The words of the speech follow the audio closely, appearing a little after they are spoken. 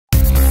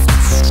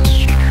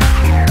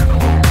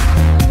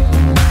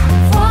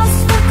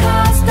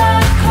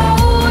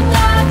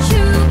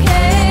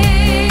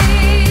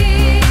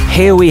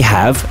Here we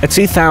have a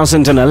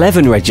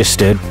 2011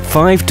 registered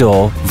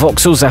 5-door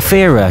Vauxhall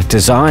Zafira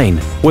design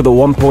with a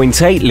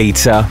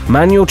 1.8-litre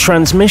manual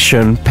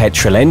transmission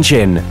petrol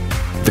engine.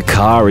 The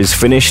car is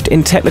finished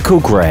in technical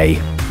grey.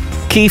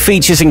 Key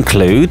features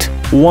include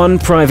 1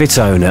 private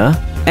owner,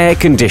 air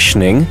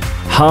conditioning,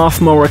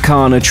 half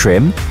Morocana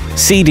trim,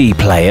 CD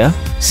player,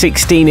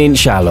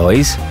 16-inch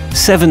alloys,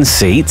 7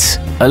 seats,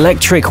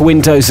 electric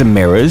windows and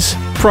mirrors,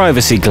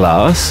 privacy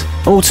glass,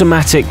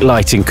 automatic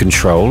lighting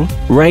control,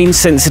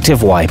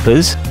 rain-sensitive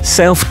wipers,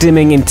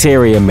 self-dimming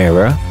interior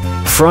mirror,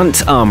 front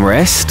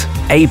armrest,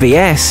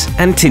 ABS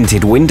and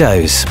tinted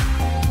windows.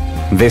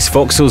 This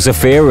Vauxhall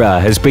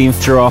Zafira has been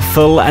through our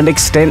full and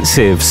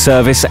extensive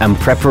service and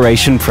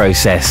preparation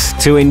process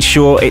to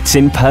ensure it's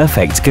in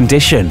perfect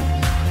condition.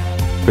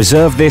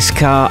 Reserve this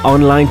car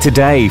online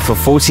today for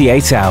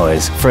 48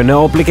 hours for a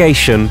no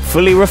obligation,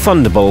 fully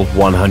refundable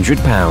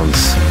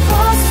 £100.